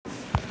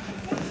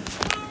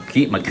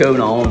keep my coat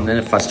on, and then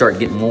if I start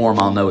getting warm,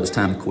 I'll know it's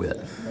time to quit.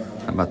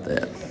 How about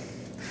that?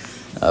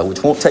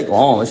 Which won't take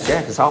long. This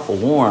jacket's awful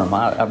warm.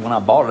 When I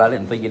bought it, I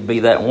didn't think it'd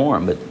be that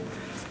warm, but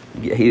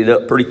you get heated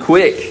up pretty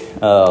quick.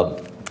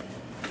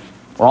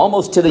 We're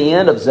almost to the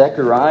end of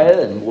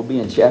Zechariah, and we'll be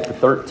in chapter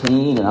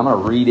 13, and I'm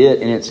going to read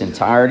it in its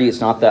entirety.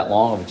 It's not that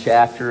long of a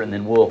chapter, and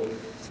then we'll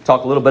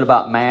talk a little bit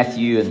about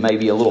Matthew and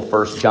maybe a little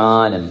 1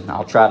 John, and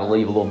I'll try to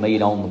leave a little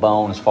meat on the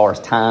bone as far as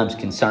time's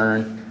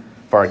concerned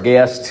for our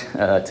guest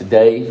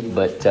today.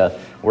 But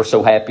we're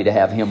so happy to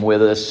have him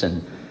with us,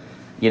 and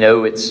you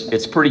know,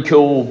 it's pretty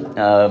cool.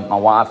 My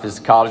wife is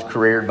a college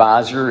career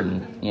advisor,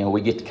 and you know,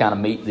 we get to kind of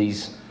meet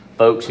these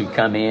folks who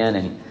come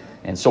in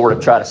and sort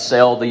of try to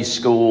sell these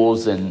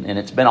schools, and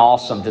it's been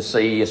awesome to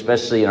see,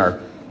 especially in our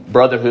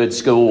brotherhood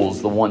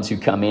schools, the ones who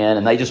come in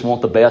and they just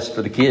want the best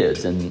for the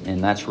kids,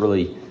 and that's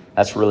really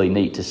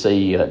neat to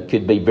see.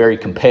 Could be very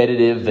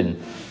competitive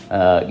and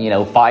you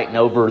know, fighting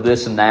over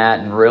this and that,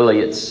 and really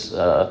it's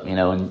you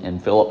know,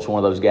 and Philip's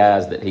one of those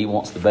guys that he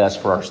wants the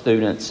best for our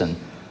students, and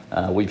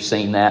we've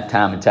seen that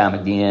time and time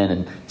again,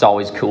 and it's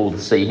always cool to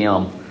see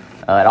him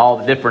at all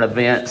the different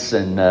events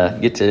and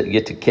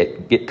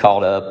get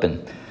caught up. And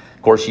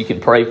of course, you can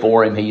pray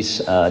for him. He's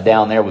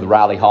down there with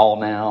Riley Hall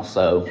now,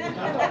 so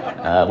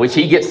which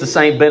he gets the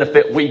same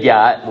benefit we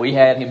got. We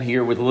had him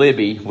here with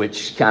Libby,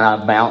 which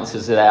kind of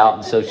balances it out,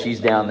 and so she's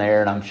down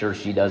there, and I'm sure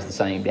she does the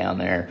same down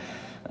there.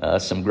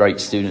 Some great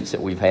students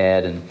that we've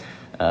had, and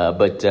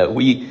but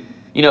we,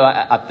 you know,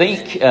 I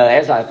think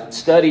as I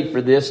studied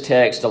for this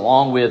text,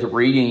 along with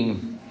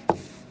reading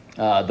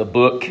the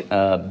book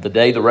 "The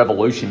Day the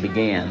Revolution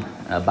Began"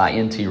 by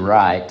N.T.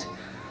 Wright,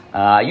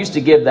 I used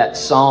to give that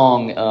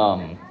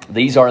song.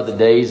 These are the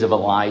days of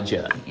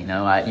Elijah. You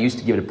know, I used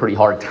to give it a pretty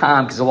hard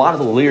time because a lot of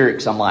the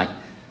lyrics, I'm like,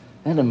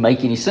 that doesn't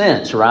make any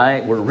sense,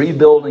 right? We're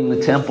rebuilding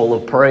the temple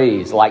of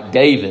praise like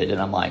David. And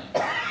I'm like,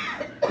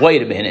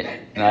 wait a minute.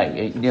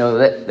 Right? You know,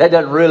 that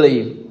doesn't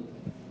really,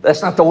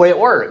 that's not the way it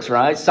works,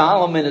 right?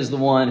 Solomon is the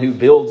one who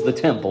builds the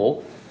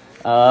temple.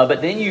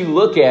 But then you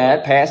look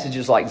at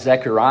passages like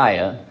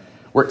Zechariah,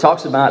 where it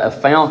talks about a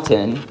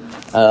fountain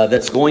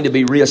that's going to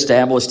be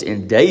reestablished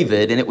in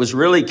David. And it was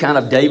really kind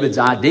of David's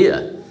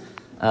idea.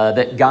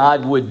 That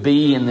God would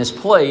be in this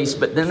place,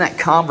 but then that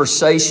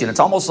conversation, it's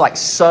almost like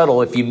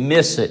subtle if you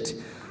miss it.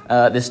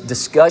 This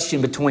discussion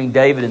between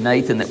David and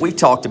Nathan that we've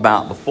talked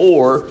about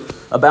before,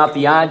 about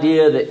the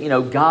idea that, you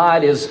know,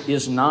 God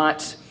is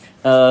not,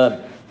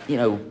 you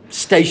know,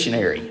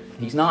 stationary.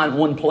 He's not in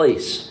one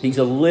place. He's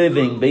a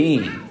living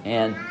being.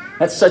 And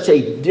that's such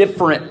a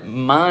different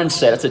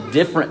mindset. It's a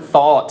different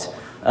thought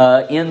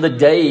in the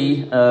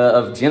day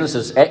of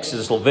Genesis,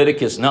 Exodus,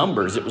 Leviticus,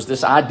 Numbers. It was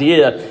this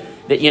idea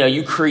that, you know,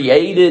 you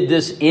created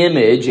this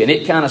image and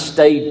it kind of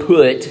stayed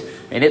put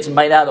and it's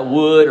made out of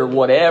wood or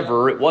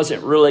whatever. It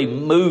wasn't really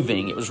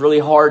moving. It was really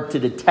hard to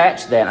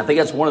detach that. And I think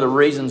that's one of the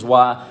reasons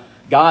why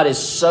God is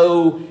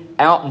so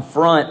out in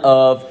front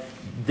of,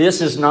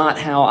 this is not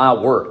how I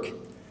work.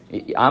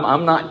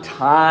 I'm not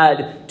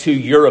tied to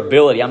your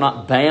ability. I'm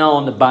not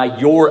bound by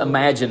your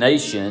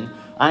imagination.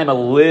 I am a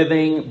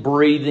living,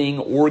 breathing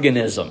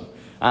organism.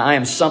 I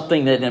am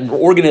something that, an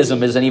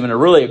organism isn't even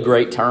really a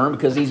great term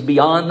because he's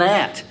beyond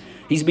that.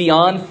 He's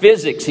beyond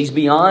physics. He's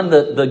beyond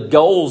the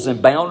goals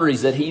and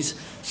boundaries that He's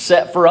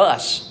set for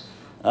us.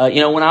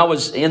 You know, when I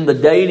was in the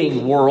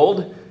dating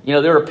world, you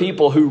know, there were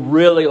people who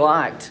really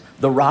liked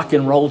the rock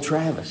and roll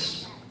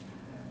Travis,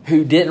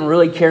 who didn't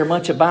really care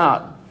much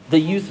about the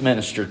youth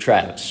minister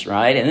Travis,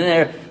 right? And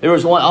then there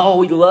was one, oh,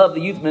 we love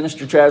the youth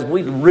minister Travis.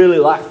 We'd really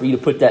like for you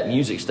to put that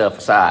music stuff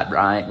aside,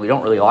 right? We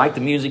don't really like the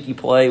music you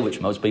play,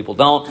 which most people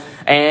don't.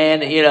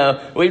 And, you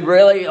know, we'd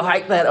really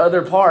like that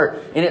other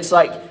part. And it's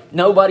like,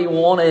 nobody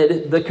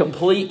wanted the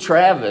complete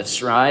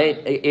Travis, right?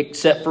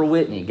 Except for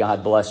Whitney.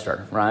 God bless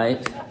her,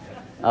 right?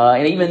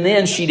 And even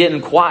then, she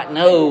didn't quite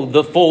know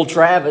the full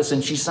Travis,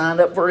 and she signed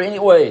up for it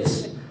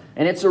anyways.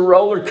 And it's a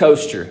roller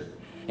coaster,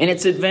 and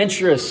it's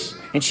adventurous,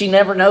 and she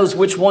never knows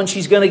which one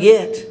she's going to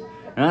get.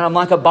 Right? I'm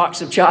like a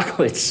box of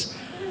chocolates.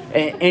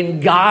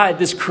 And God,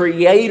 this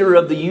creator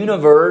of the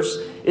universe,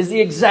 is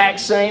the exact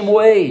same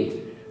way.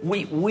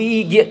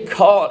 We get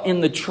caught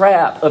in the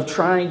trap of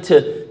trying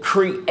to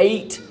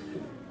create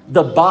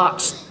the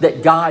box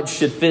that God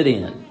should fit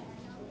in.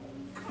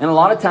 And a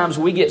lot of times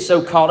we get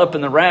so caught up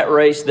in the rat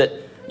race that,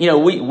 you know,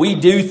 we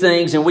do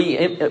things and we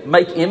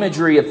make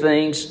imagery of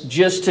things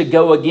just to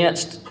go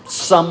against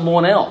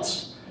someone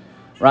else.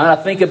 Right? I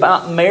think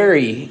about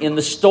Mary in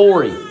the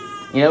story.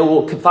 You know,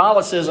 well,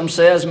 Catholicism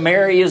says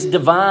Mary is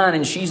divine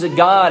and she's a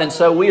God. And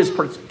so we as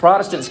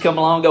Protestants come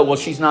along and go, well,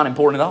 she's not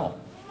important at all.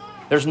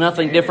 There's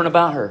nothing different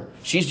about her.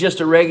 She's just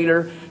a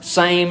regular,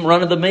 same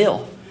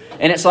run-of-the-mill.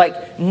 And it's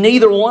like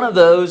neither one of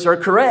those are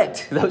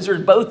correct. Those are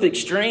both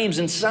extremes,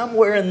 and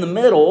somewhere in the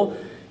middle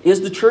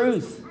is the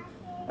truth.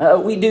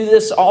 We do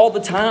this all the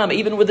time,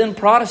 even within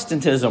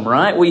Protestantism,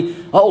 right?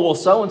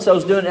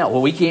 So-and-so's doing it now.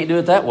 Well, we can't do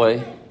it that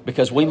way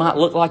because we might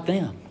look like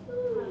them.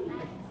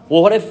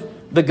 Well, what if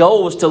the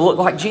goal was to look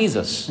like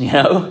Jesus, you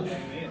know?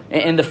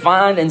 and to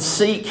find and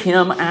seek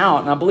Him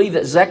out. And I believe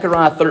that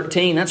Zechariah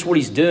 13, that's what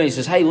he's doing. He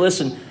says, hey,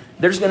 listen,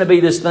 there's going to be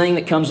this thing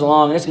that comes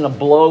along, and it's going to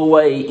blow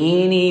away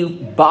any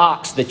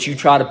box that you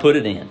try to put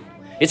it in.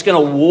 It's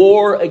going to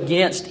war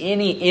against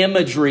any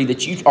imagery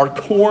that you, or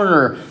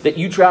corner that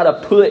you try to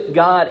put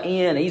God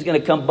in. He's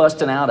going to come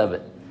busting out of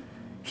it.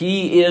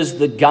 He is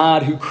the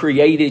God who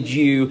created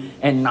you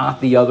and not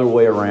the other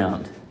way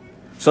around.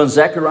 So in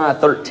Zechariah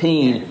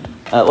 13,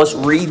 let's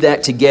read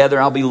that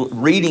together. I'll be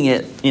reading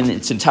it in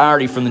its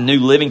entirety from the New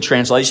Living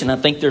Translation. I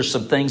think there's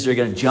some things that are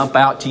going to jump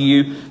out to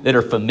you that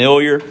are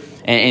familiar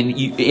and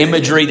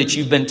imagery that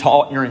you've been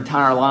taught your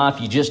entire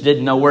life. You just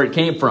didn't know where it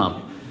came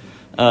from.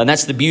 And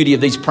that's the beauty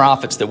of these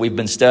prophets that we've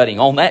been studying.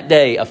 On that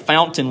day, a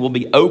fountain will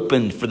be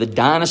opened for the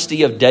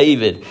dynasty of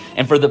David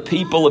and for the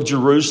people of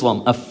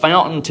Jerusalem, a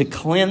fountain to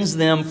cleanse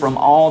them from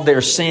all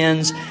their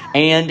sins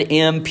and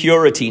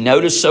impurity.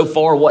 Notice so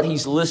far what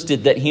he's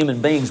listed that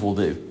human beings will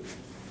do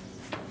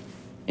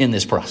in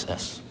this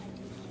process.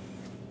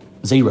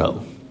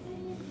 0.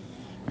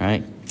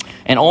 Right?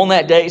 And on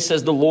that day,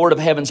 says the Lord of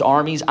heaven's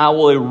armies, I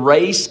will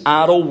erase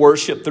idol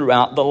worship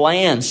throughout the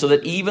land, so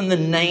that even the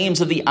names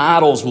of the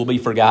idols will be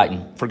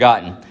forgotten.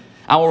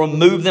 I will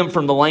remove them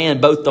from the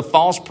land, both the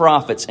false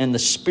prophets and the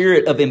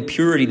spirit of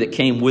impurity that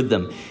came with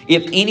them.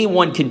 If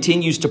anyone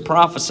continues to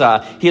prophesy,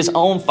 his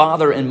own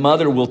father and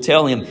mother will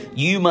tell him,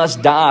 you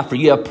must die, for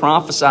you have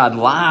prophesied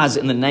lies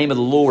in the name of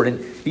the Lord. And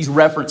he's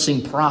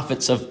referencing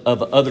prophets of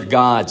other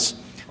gods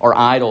or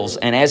idols.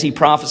 And as he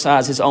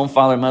prophesies, his own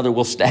father and mother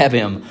will stab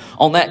him.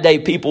 On that day,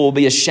 people will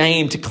be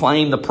ashamed to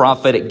claim the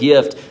prophetic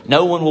gift.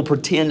 No one will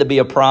pretend to be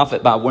a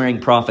prophet by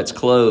wearing prophet's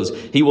clothes.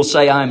 He will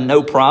say, I am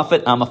no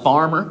prophet, I'm a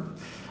farmer.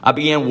 I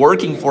began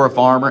working for a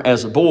farmer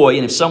as a boy.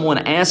 And if someone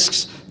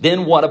asks,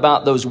 then what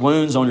about those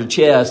wounds on your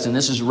chest? And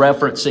this is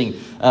referencing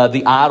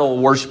the idol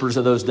worshipers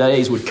of those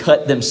days would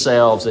cut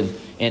themselves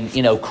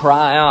and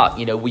cry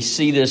out. We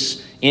see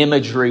this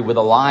imagery with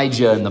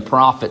Elijah and the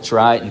prophets,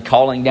 right? And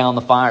calling down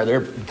the fire.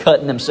 They're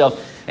cutting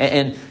themselves.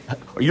 And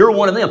you're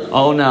one of them.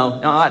 Oh, no,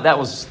 that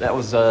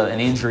was an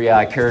injury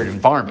I carried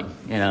in farming,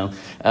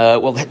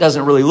 Well, that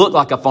doesn't really look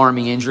like a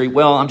farming injury.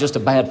 Well, I'm just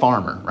a bad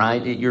farmer,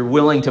 right? You're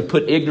willing to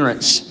put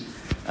ignorance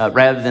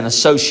rather than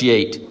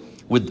associate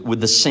with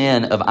the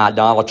sin of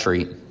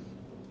idolatry.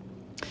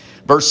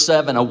 Verse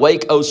 7,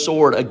 awake, O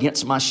sword,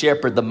 against my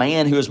shepherd, the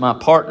man who is my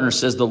partner,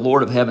 says the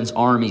Lord of heaven's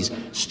armies.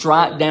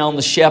 Strike down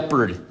the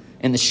shepherd,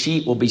 and the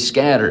sheep will be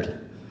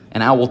scattered,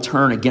 and I will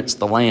turn against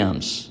the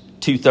lambs.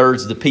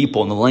 2/3 of the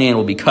people in the land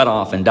will be cut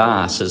off and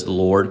die, says the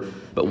Lord,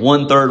 but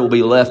 1/3 will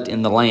be left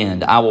in the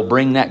land. I will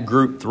bring that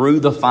group through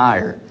the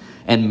fire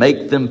and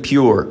make them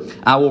pure.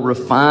 I will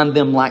refine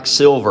them like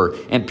silver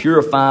and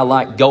purify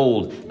like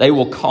gold. They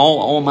will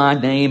call on my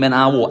name and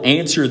I will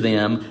answer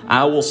them.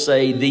 I will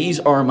say,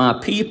 these are my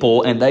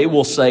people, and they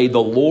will say,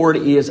 the Lord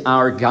is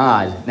our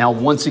God. Now,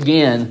 once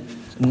again,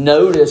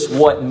 notice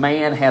what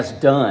man has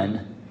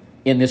done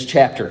in this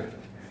chapter.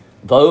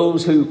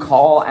 Those who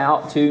call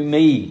out to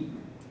me.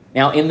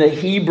 Now, in the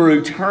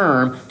Hebrew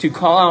term, to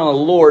call out on the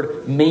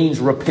Lord means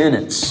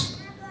repentance.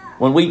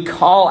 When we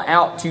call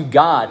out to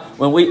God,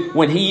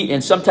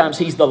 and sometimes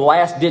He's the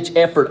last ditch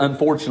effort,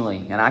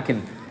 unfortunately, and I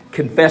can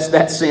confess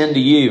that sin to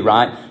you,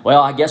 right?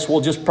 Well, I guess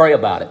we'll just pray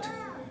about it.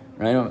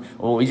 Right?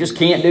 Well, we just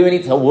can't do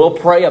anything, so we'll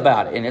pray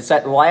about it. And it's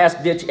that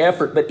last ditch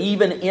effort. But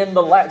even in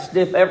the last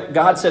ditch effort,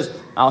 God says,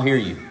 I'll hear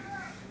you.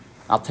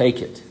 I'll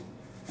take it.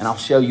 And I'll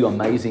show you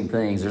amazing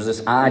things. There's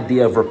this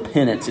idea of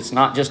repentance. It's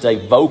not just a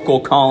vocal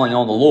calling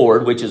on the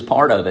Lord, which is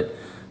part of it,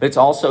 but it's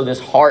also this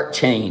heart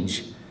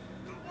change.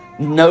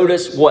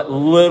 Notice what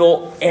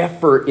little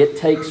effort it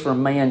takes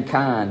from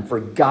mankind for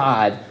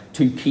God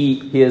to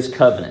keep His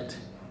covenant.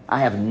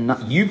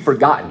 You've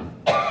forgotten,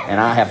 and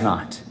I have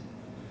not.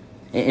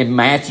 In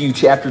Matthew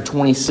chapter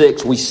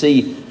 26, we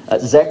see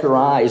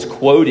Zechariah is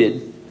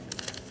quoted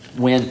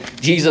when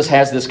Jesus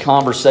has this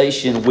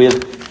conversation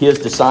with His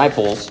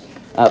disciples.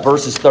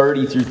 Verses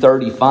 30 through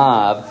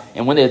 35.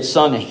 And when they had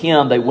sung a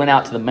hymn, they went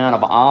out to the Mount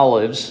of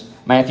Olives.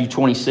 Matthew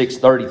 26,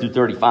 30 through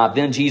 35.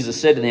 Then Jesus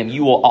said to them,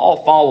 you will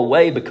all fall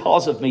away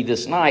because of me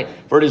this night.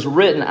 For it is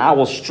written, I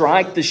will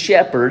strike the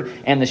shepherd,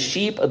 and the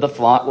sheep of the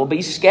flock will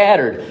be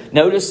scattered.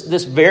 Notice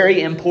this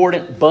very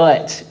important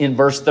but in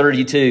verse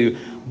 32.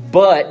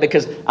 But,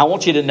 because I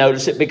want you to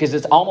notice it, because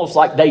it's almost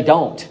like they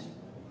don't.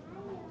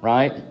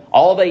 Right?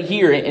 All they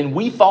hear, and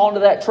we fall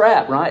into that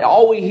trap, right?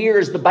 All we hear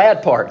is the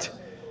bad part.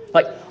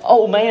 Like,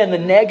 oh man, the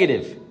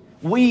negative.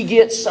 We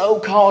get so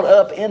caught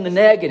up in the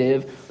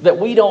negative that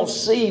we don't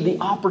see the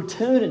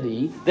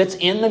opportunity that's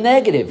in the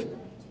negative.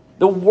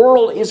 The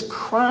world is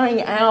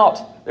crying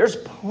out. There's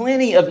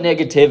plenty of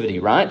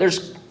negativity, right?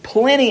 There's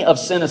plenty of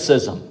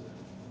cynicism.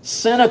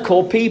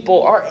 Cynical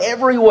people are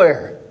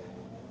everywhere.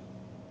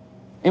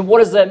 And what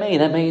does that mean?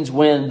 That means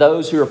when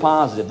those who are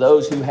positive,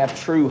 those who have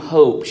true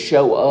hope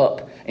show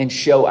up and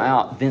show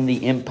out, then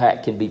the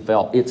impact can be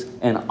felt. It's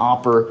an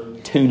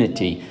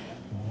opportunity.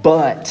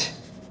 But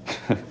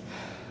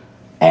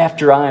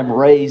after I am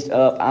raised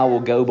up, I will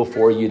go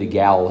before you to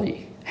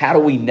Galilee. How do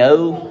we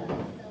know?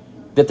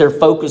 that their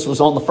focus was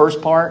on the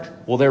first part?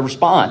 Well, their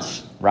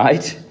response,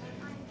 right?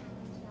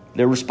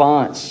 Their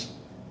response.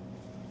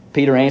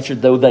 Peter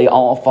answered, though they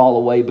all fall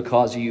away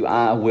because of you,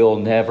 I will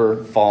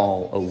never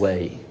fall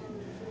away.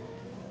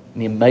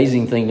 And the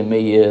amazing thing to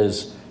me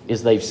is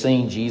they've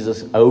seen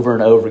Jesus over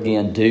and over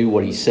again do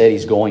what he said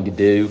he's going to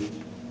do.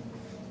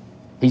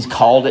 He's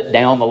called it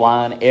down the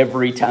line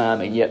every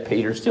time, and yet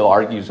Peter still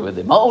argues with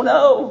him. Oh,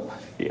 no,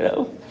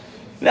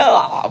 no,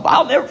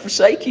 I'll never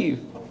forsake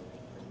you.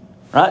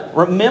 Right?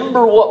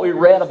 Remember what we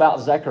read about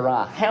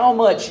Zechariah. How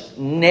much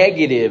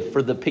negative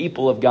for the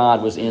people of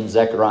God was in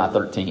Zechariah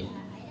 13?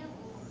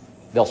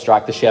 They'll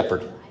strike the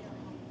shepherd.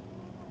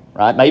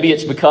 Right? Maybe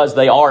it's because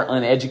they are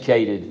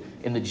uneducated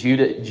in the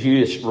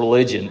Jewish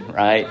religion.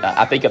 Right?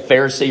 I think a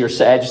Pharisee or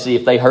Sadducee,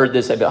 if they heard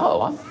this, they'd be,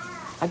 oh,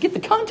 I get the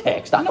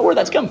context. I know where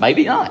that's coming.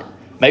 Maybe not.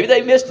 Maybe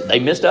they missed it. They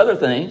missed other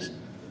things.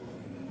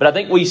 But I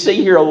think we see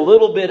here a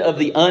little bit of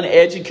the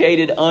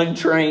uneducated,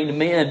 untrained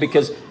men,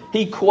 because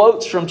he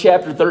quotes from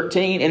chapter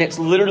 13, and it's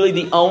literally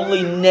the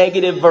only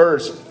negative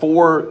verse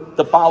for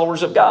the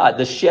followers of God.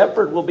 The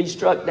shepherd will be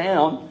struck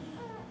down.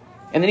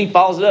 And then he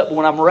follows it up,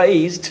 when I'm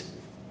raised,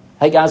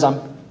 hey guys,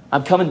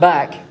 I'm coming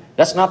back.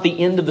 That's not the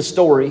end of the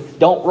story.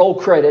 Don't roll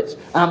credits.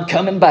 I'm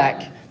coming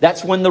back.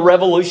 That's when the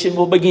revolution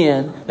will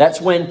begin.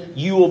 That's when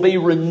you will be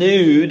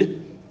renewed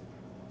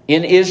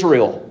in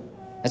Israel.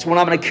 That's when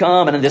I'm going to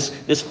come, and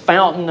this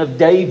fountain of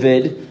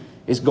David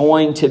is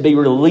going to be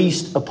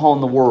released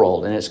upon the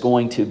world, and it's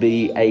going to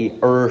be a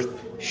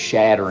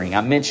earth-shattering.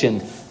 I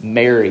mentioned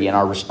Mary and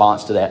our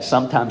response to that.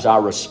 Sometimes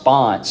our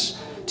response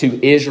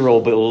to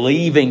Israel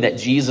believing that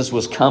Jesus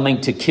was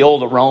coming to kill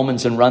the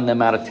Romans and run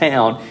them out of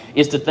town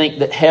is to think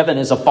that heaven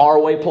is a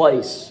faraway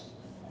place.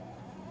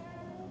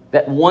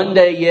 That one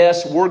day,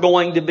 yes, we're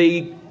going to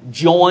be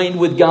joined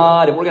with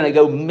God and we're going to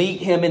go meet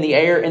Him in the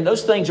air. And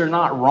those things are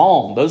not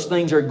wrong. Those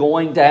things are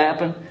going to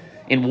happen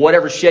in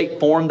whatever shape,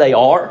 form they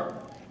are.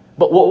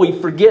 But what we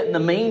forget in the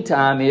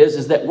meantime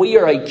is that we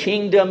are a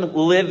kingdom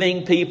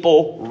living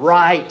people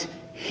right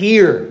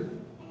here.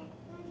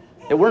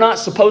 That we're not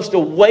supposed to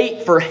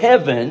wait for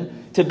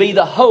heaven to be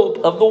the hope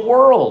of the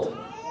world.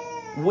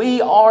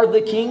 We are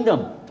the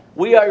kingdom.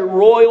 We are a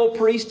royal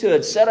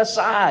priesthood set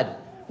aside.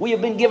 We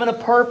have been given a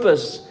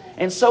purpose.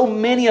 And so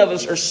many of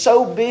us are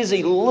so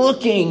busy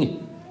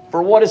looking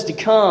for what is to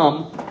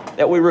come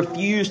that we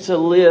refuse to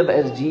live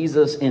as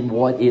Jesus in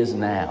what is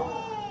now.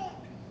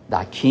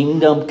 Thy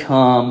kingdom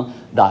come,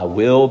 thy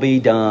will be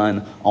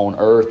done on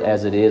earth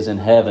as it is in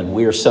heaven.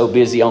 We are so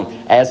busy on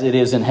as it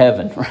is in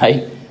heaven,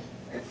 right?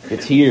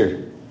 It's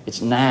here.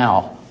 It's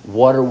now.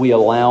 What are we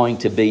allowing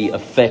to be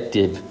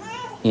effective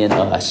in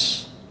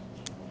us?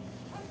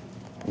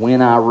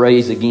 When I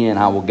rise again,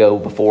 I will go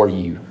before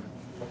you.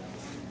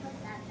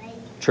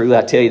 Truly,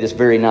 I tell you, this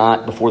very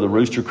night before the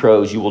rooster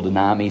crows, you will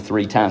deny me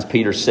 3 times.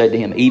 Peter said to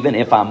him, even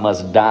if I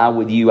must die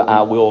with you,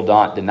 I will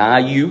not deny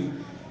you.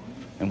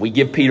 And we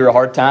give Peter a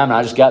hard time, and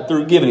I just got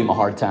through giving him a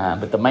hard time.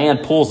 But the man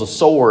pulls a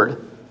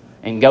sword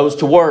and goes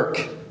to work.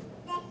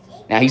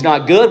 Now, he's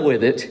not good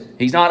with it.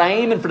 He's not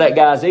aiming for that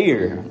guy's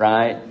ear,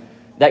 right?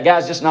 That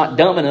guy's just not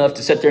dumb enough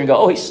to sit there and go,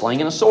 oh, he's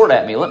slinging a sword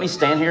at me. Let me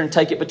stand here and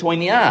take it between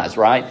the eyes,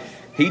 right?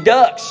 He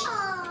ducks.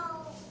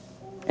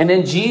 And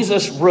then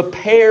Jesus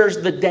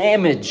repairs the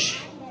damage.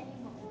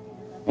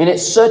 And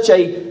it's such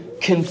a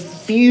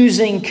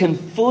confusing,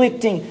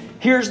 conflicting.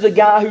 Here's the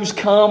guy who's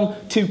come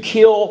to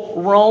kill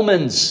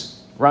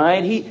Romans,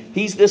 right?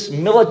 He's this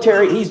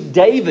military, he's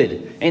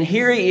David. And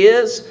here he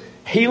is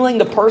healing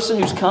the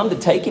person who's come to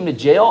take him to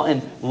jail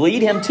and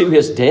lead him to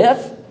his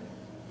death.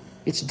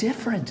 It's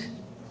different.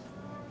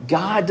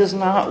 God does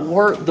not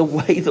work the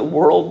way the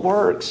world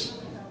works.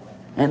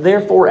 And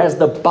therefore, as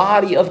the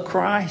body of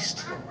Christ,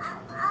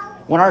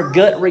 when our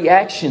gut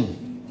reaction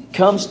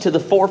comes to the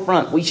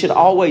forefront, we should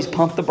always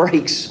pump the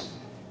brakes.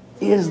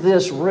 Is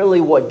this really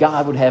what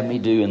God would have me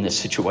do in this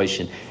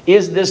situation?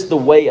 Is this the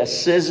way a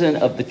citizen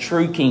of the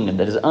true kingdom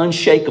that is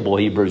unshakable,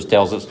 Hebrews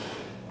tells us,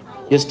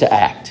 is to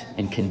act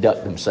and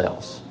conduct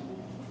themselves?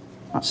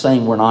 I'm not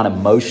saying we're not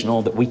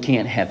emotional, that we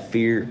can't have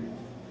fear,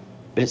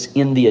 but it's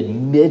in the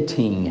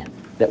admitting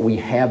that we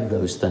have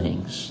those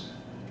things.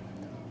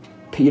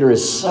 Peter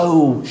is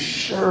so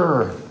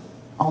sure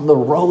on the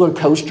roller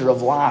coaster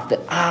of life that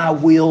I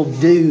will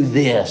do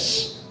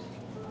this.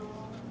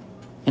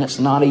 And it's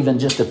not even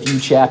just a few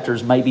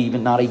chapters, maybe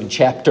even not even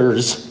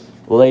chapters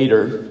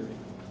later.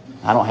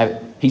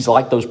 He's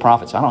like those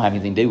prophets. I don't have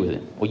anything to do with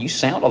it. Well, you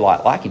sound a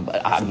lot like him,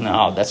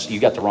 but you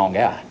got the wrong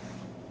guy.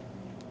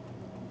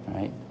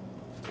 Right?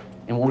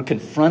 And when we're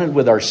confronted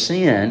with our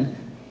sin,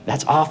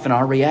 that's often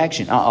our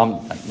reaction.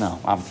 I'm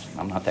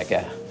not that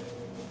guy.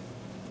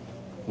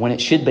 When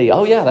it should be,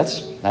 oh yeah,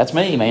 that's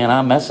me, man.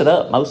 I mess it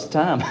up most of the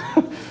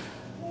time.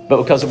 But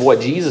because of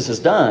what Jesus has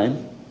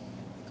done,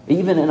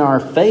 even in our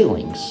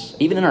failings,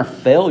 even in our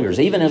failures,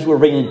 even as we're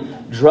being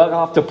dragged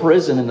off to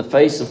prison in the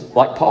face of,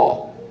 like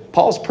Paul.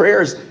 Paul's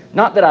prayer is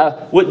not that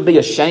I wouldn't be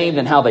ashamed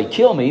in how they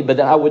kill me, but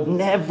that I would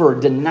never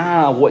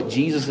deny what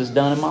Jesus has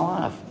done in my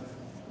life.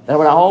 That I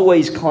would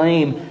always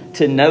claim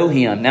to know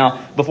him.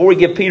 Now, before we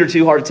give Peter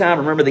too hard a time,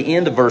 remember the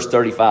end of verse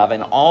 35.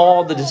 And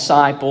all the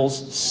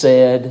disciples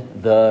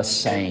said the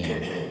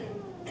same.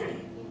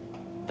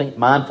 Think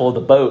mindful of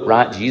the boat,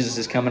 right? Jesus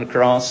is coming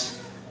across.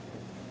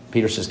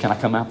 Peter says, can I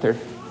come out there?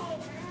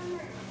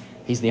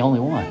 He's the only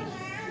one.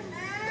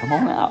 Come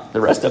on out.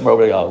 The rest of them are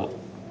over there go,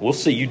 we'll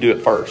see you do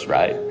it first,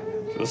 right?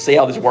 We'll see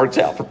how this works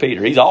out for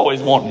Peter. He's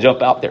always wanting to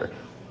jump out there.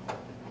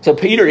 So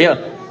Peter,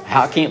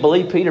 I can't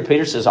believe Peter.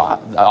 Peter says,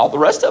 all the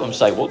rest of them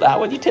say, we'll die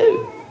with you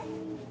too.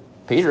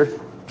 Peter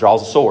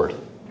draws a sword.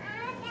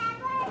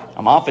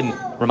 I'm often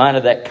reminded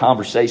of that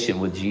conversation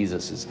with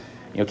Jesus is,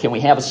 can we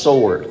have a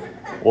sword?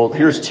 Well,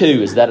 here's 2.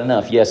 Is that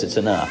enough? Yes, it's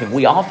enough. And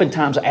we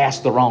oftentimes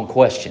ask the wrong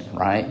question,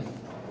 right?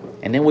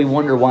 And then we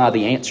wonder why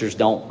the answers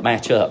don't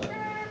match up.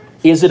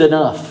 Is it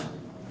enough?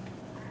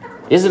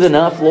 Is it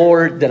enough,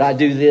 Lord, that I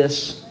do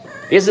this?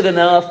 Is it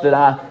enough that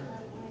I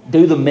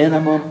do the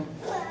minimum?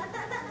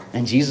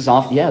 And Jesus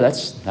often,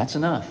 that's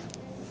enough.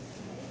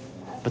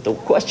 But the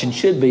question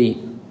should be,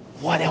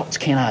 what else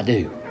can I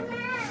do?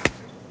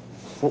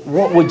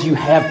 What would you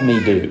have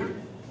me do?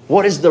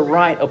 What is the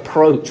right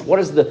approach? What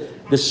is the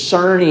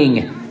discerning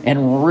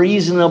and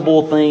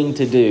reasonable thing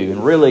to do?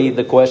 And really,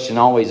 the question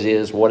always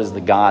is, what is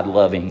the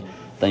God-loving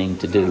thing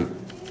to do?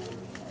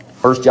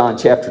 1 John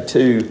chapter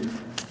 2,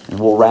 and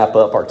we'll wrap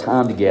up our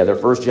time together.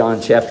 1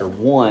 John chapter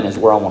 1 is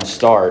where I want to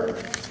start.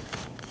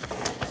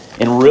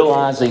 And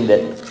realizing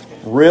that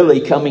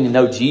really coming to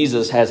know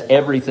Jesus has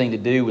everything to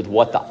do with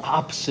what the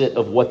opposite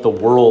of what the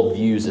world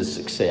views as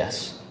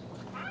success.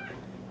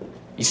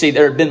 You see,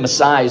 there have been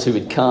messiahs who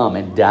had come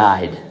and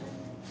died.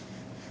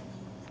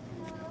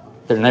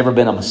 There's never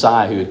been a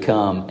Messiah who had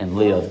come and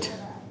lived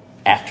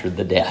after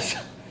the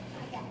death.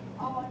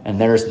 And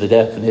there's the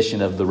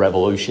definition of the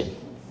revolution.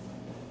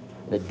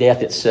 That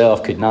death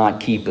itself could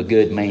not keep a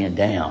good man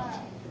down.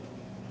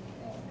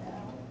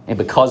 And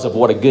because of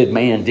what a good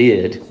man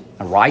did,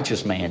 a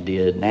righteous man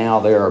did, now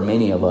there are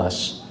many of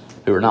us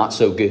who are not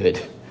so good,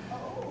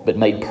 but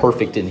made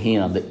perfect in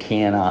him that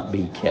cannot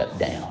be kept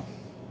down.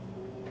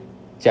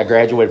 See, I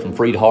graduated from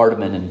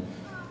Freed-Hardeman, and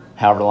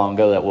however long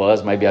ago that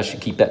was, maybe I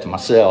should keep that to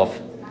myself.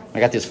 I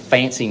got this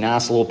fancy,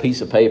 nice little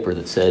piece of paper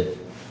that said,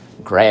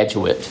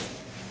 graduate.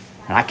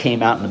 And I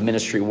came out in the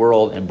ministry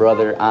world, and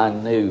brother, I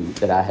knew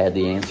that I had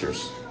the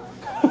answers.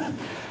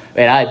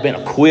 And I had been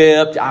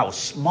equipped. I was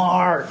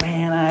smart.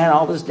 Man, I had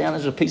all this down.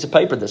 There's a piece of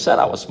paper that said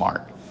I was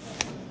smart.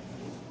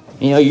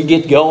 You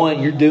get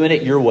going, you're doing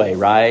it your way,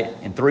 right?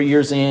 And 3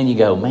 years in, you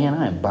go, man,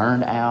 I am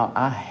burned out.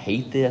 I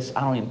hate this.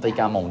 I don't even think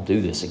I'm going to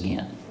do this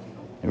again.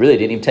 It really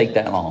didn't even take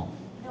that long.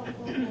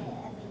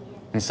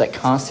 And it's that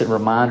constant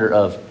reminder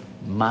of,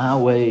 my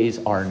ways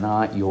are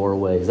not your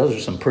ways. Those are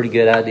some pretty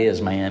good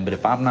ideas, man. But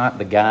if I'm not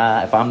the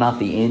guy, if I'm not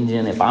the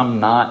engine, if I'm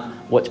not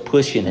what's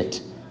pushing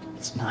it,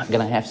 it's not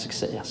going to have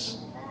success.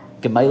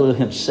 Gamaliel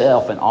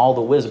himself and all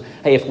the wisdom.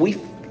 Hey,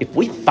 if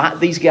we fight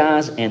these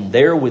guys and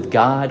they're with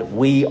God,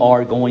 we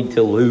are going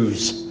to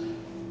lose.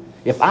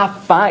 If I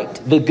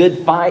fight the good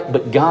fight,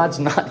 but God's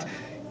not,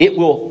 it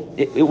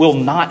will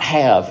not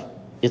have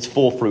its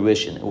full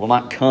fruition. It will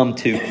not come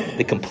to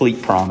the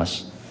complete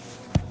promise.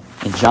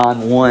 In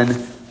John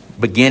 1,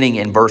 beginning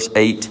in verse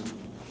 8,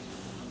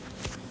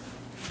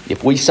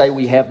 if we say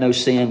we have no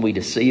sin, we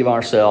deceive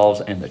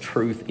ourselves and the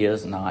truth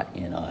is not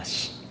in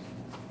us.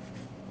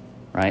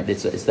 Right?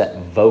 It's that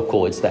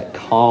vocal, it's that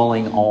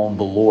calling on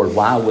the Lord.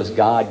 Why was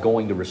God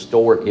going to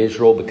restore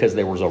Israel? Because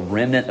there was a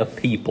remnant of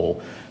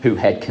people who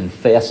had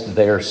confessed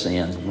their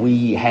sins.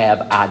 We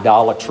have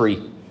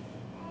idolatry.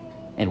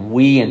 And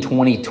we in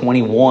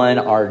 2021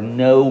 are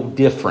no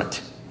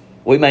different.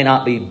 We may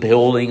not be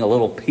building a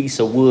little piece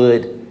of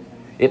wood.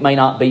 It may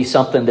not be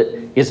something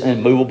that is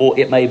immovable.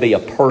 It may be a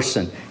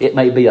person. It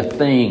may be a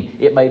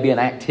thing. It may be an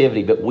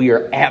activity. But we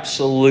are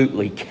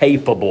absolutely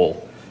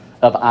capable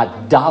of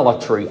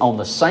idolatry on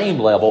the same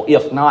level,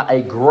 if not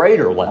a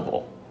greater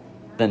level,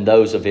 than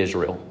those of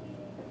Israel.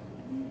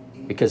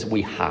 Because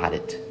we hide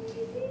it.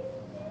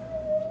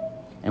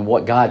 And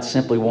what God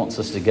simply wants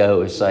us to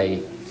go is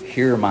say,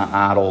 here are my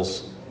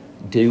idols.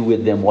 Do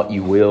with them what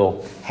you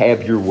will.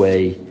 Have your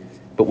way.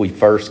 But we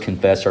first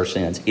confess our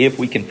sins. If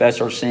we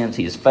confess our sins,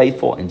 He is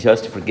faithful and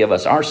just to forgive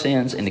us our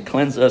sins and to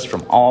cleanse us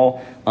from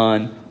all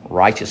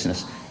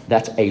unrighteousness.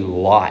 That's a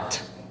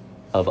lot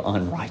of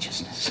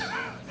unrighteousness.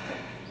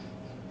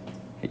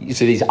 You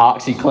see these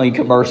OxyClean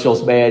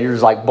commercials, man, you're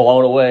just like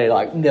blown away.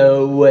 Like,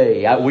 no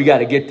way. We got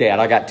to get that.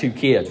 I got 2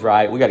 kids,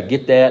 right? We got to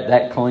get that.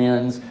 That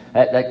cleanse.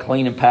 That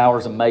cleaning power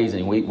is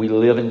amazing. We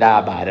live and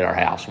die by it at our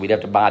house. We'd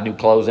have to buy new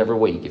clothes every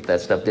week if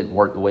that stuff didn't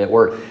work the way it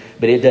worked.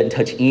 But it doesn't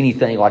touch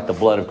anything like the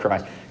blood of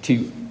Christ.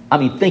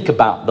 Think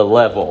about the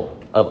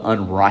level of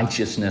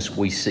unrighteousness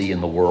we see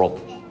in the world.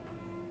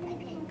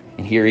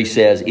 And here he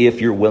says, if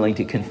you're willing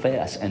to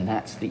confess, and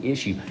that's the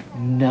issue.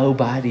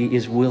 Nobody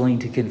is willing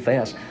to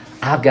confess.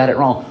 I've got it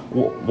wrong.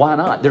 Well, why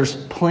not? There's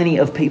plenty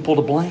of people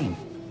to blame.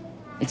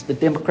 It's the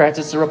Democrats,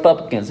 it's the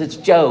Republicans, it's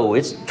Joe,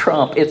 it's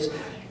Trump,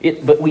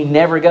 but we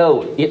never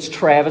go, it's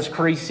Travis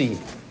Creasy.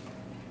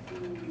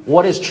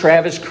 What is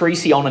Travis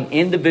Creasy on an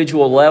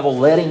individual level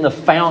letting the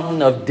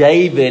fountain of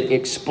David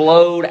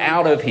explode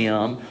out of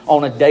him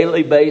on a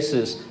daily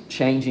basis,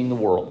 changing the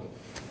world?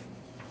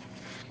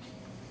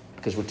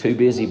 Because we're too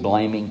busy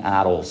blaming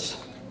idols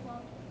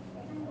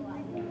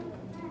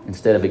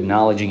instead of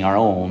acknowledging our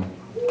own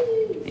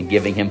and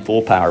giving Him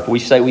full power. If we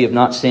say we have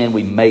not sinned,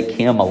 we make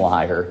Him a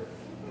liar,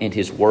 and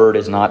His word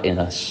is not in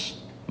us.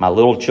 My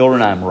little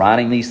children, I am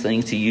writing these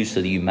things to you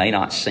so that you may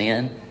not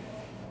sin.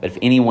 But if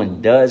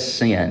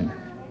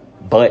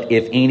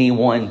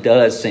anyone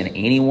does sin,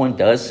 anyone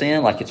does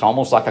sin, like it's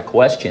almost like a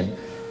question.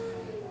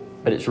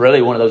 But it's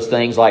really one of those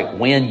things like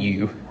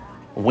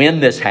when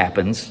this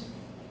happens,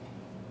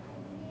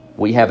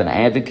 we have an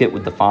advocate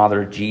with the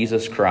Father,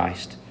 Jesus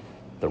Christ,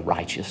 the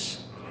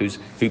righteous,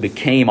 who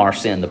became our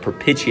sin, the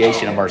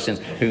propitiation of our sins,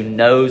 who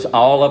knows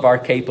all of our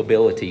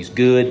capabilities,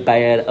 good,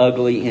 bad,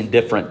 ugly,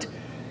 indifferent.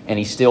 And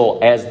He still,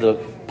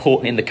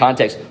 in the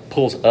context,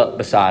 pulls up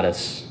beside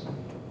us.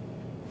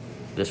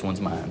 This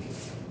one's mine.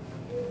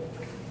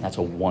 That's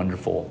a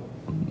wonderful,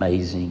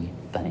 amazing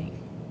thing.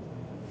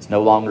 It's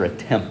no longer a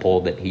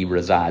temple that He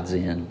resides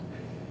in.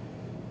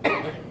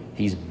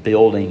 He's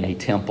building a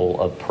temple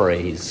of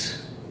praise.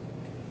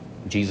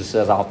 Jesus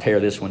says, I'll tear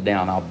this one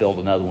down. I'll build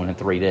another one in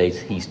 3 days.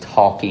 He's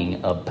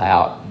talking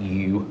about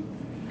you,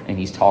 and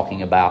He's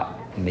talking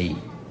about me.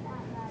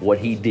 What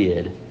He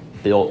did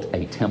built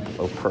a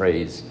temple of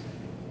praise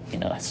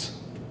in us.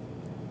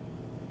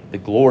 The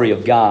glory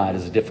of God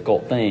is a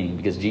difficult thing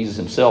because Jesus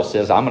Himself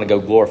says, I'm going to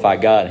go glorify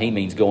God. And He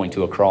means going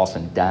to a cross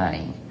and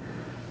dying.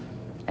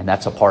 And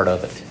that's a part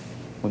of it.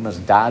 We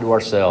must die to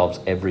ourselves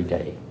every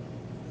day.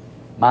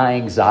 My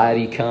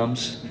anxiety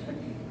comes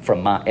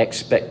from my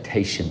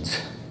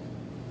expectations.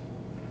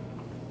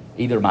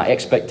 Either my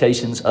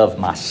expectations of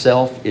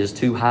myself is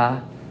too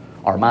high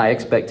or my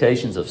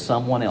expectations of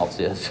someone else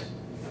is.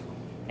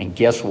 And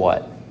guess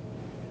what?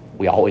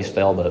 We always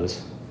fail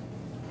those.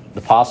 The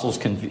apostles'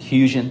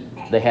 confusion,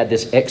 they had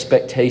this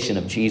expectation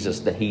of Jesus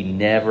that He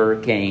never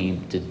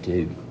came to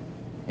do.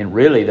 And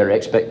really, their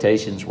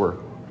expectations were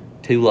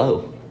too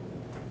low.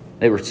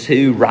 They were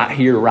too right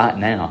here, right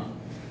now.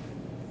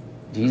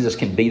 Jesus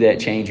can be that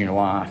change in your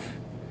life.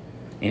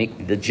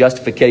 And the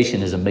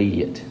justification is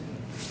immediate.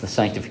 The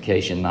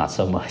sanctification, not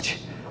so much.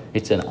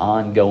 It's an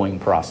ongoing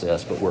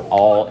process, but we're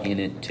all in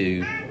it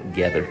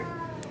together.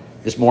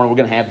 This morning, we're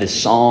going to have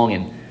this song,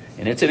 and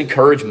it's an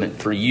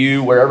encouragement for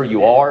you, wherever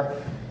you are,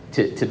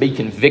 to be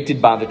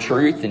convicted by the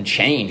truth and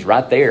change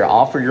right there.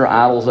 Offer your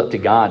idols up to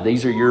God.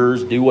 These are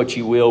yours. Do what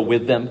you will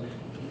with them.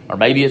 Or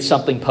maybe it's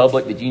something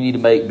public that you need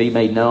to be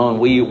made known.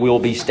 We will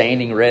be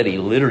standing ready,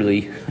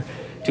 literally,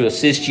 to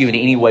assist you in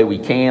any way we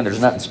can. There's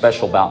nothing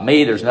special about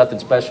me. There's nothing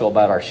special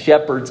about our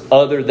shepherds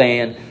other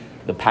than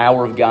the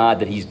power of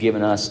God that He's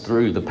given us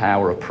through the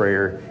power of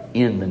prayer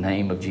in the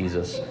name of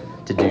Jesus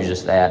to do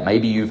just that.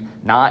 Maybe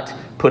you've not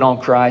put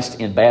on Christ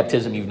in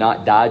baptism. You've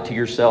not died to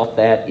yourself.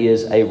 That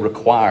is a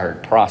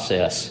required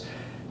process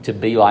to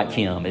be like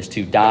Him, is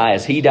to die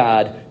as He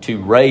died,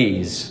 to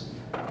raise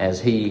as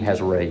He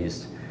has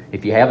raised.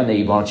 If you have a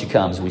need, why don't you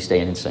come as we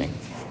stand and sing.